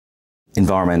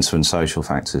Environmental and social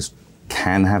factors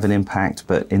can have an impact,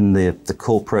 but in the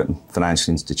corporate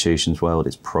financial institutions world,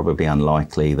 it's probably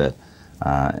unlikely that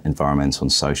environmental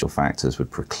and social factors would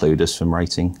preclude us from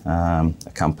rating a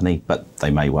company, but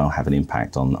they may well have an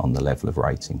impact on the level of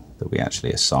rating that we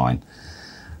actually assign.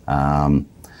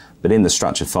 But in the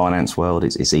structured finance world,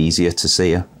 it's easier to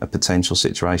see a potential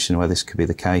situation where this could be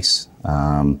the case.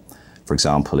 For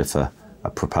example, if a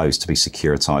proposed to be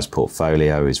securitized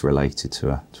portfolio is related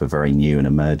to a very new and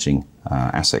emerging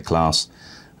asset class,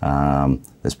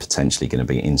 there's potentially going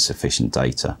to be insufficient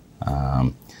data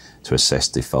to assess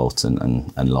default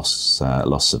and loss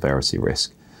severity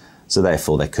risk. So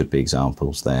therefore, there could be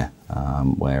examples there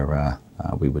where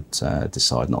we would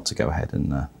decide not to go ahead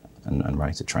and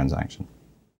rate a transaction.